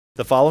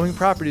The following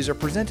properties are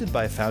presented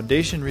by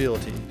Foundation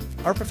Realty.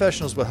 Our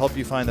professionals will help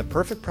you find the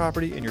perfect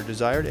property in your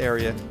desired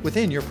area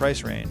within your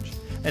price range.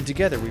 And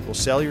together we will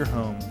sell your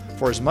home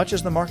for as much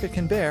as the market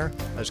can bear,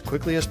 as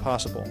quickly as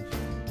possible.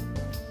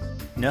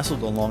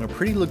 Nestled along a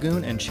pretty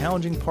lagoon and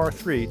challenging par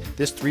 3,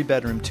 this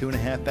 3-bedroom,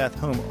 2.5-bath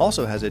home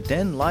also has a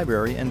den,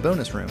 library, and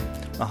bonus room.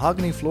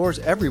 Mahogany floors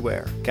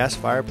everywhere, gas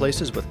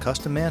fireplaces with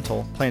custom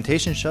mantel,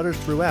 plantation shutters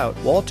throughout,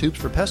 wall tubes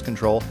for pest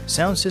control,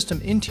 sound system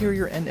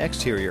interior and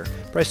exterior,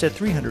 priced at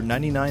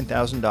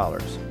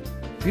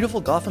 $399,000.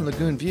 Beautiful Golf and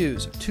Lagoon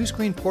views, 2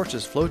 screen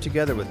porches flow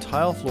together with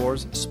tile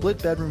floors,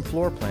 split bedroom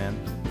floor plan,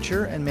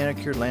 mature and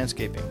manicured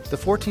landscaping. The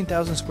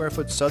 14,000 square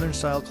foot southern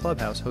style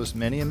clubhouse hosts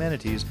many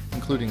amenities,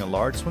 including a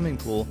large swimming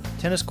pool,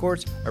 tennis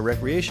courts, a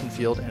recreation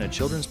field, and a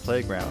children's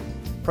playground.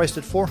 Priced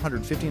at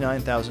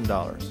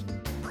 $459,000.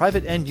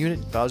 Private end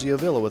unit Fazio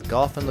Villa with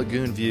Golf and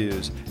Lagoon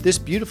views. This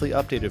beautifully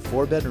updated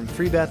 4-bedroom,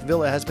 3-bath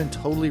villa has been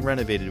totally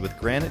renovated with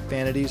granite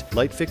vanities,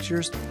 light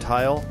fixtures,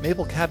 tile,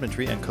 maple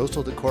cabinetry, and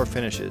coastal decor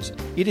finishes.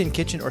 Eat-in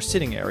kitchen or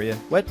sitting area,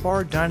 wet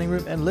bar, dining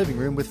room, and living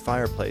room with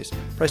fireplace.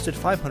 Priced at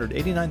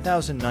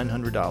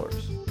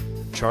 $589,900.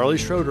 Charlie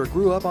Schroeder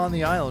grew up on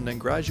the island and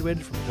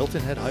graduated from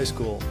Hilton Head High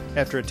School.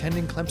 After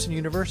attending Clemson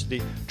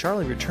University,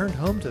 Charlie returned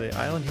home to the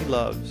island he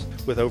loves.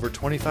 With over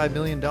 $25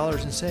 million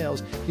in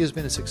sales, he has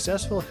been a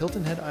successful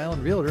Hilton Head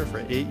Island realtor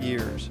for 8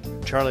 years.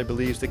 Charlie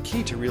believes the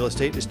key to real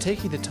estate is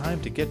taking the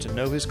time to get to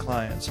know his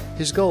clients.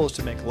 His goal is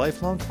to make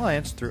lifelong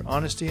clients through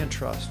honesty and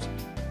trust.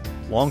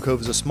 Long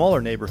Cove is a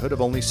smaller neighborhood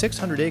of only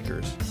 600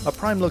 acres, a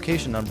prime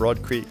location on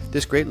Broad Creek.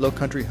 This great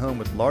low-country home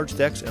with large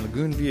decks and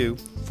lagoon view,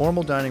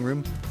 formal dining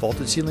room,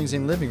 vaulted ceilings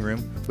in living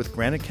room with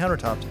granite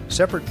countertops,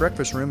 separate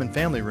breakfast room and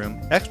family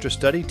room, extra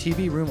study,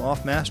 TV room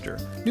off master,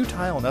 new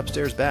tile and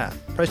upstairs bath,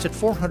 priced at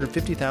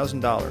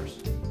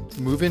 $450,000.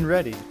 Move-in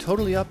ready,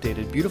 totally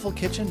updated, beautiful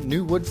kitchen,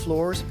 new wood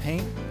floors,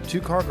 paint,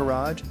 2-car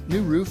garage,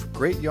 new roof,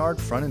 great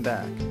yard front and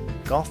back.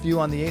 Golf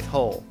view on the 8th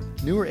hole.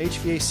 Newer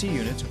HVAC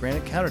units,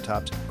 granite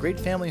countertops, great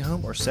family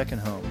home or second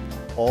home.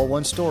 All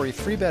 1-story,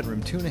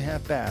 3-bedroom,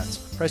 2.5 baths,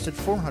 priced at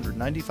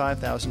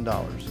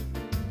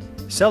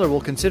 $495,000. Seller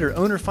will consider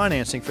owner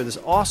financing for this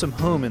awesome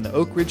home in the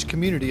Oak Ridge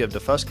community of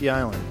Daufuskie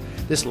Island.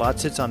 This lot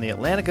sits on the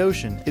Atlantic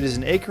Ocean. It is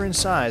an acre in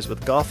size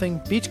with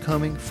golfing,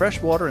 beachcombing,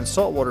 freshwater and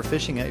saltwater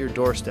fishing at your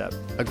doorstep.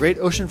 A great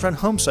oceanfront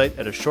home site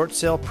at a short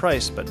sale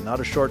price, but not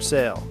a short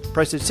sale.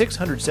 Priced at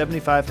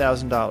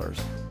 $675,000.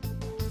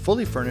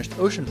 Fully furnished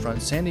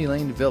oceanfront Sandy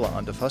Lane Villa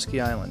on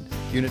Daufuskie Island.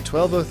 Unit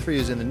 1203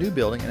 is in the new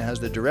building and has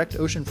the direct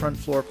oceanfront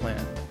floor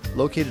plan.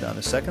 Located on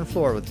the 2nd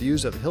floor with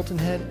views of Hilton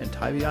Head and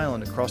Tybee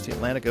Island across the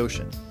Atlantic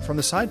Ocean. From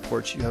the side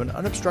porch, you have an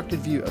unobstructed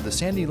view of the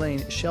Sandy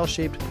Lane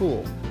shell-shaped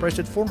pool, priced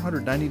at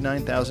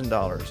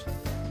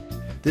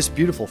 $499,000. This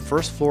beautiful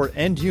first floor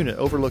end unit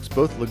overlooks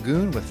both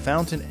lagoon with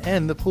fountain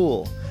and the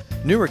pool.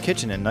 Newer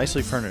kitchen and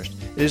nicely furnished.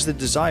 It is the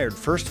desired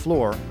first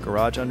floor,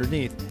 garage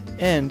underneath,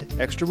 and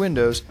extra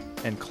windows,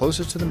 and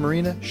closest to the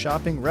marina,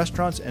 shopping,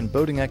 restaurants, and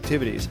boating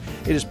activities.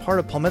 It is part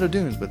of Palmetto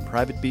Dunes with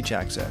private beach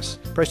access.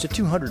 Priced at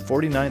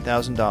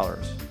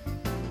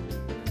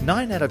 $249,000.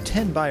 9 out of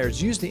 10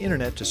 buyers use the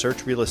internet to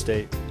search real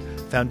estate.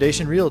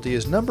 Foundation Realty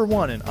is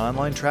 #1 in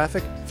online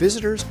traffic,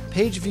 visitors,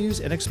 page views,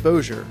 and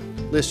exposure.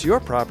 List your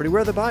property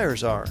where the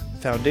buyers are.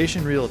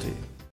 Foundation Realty.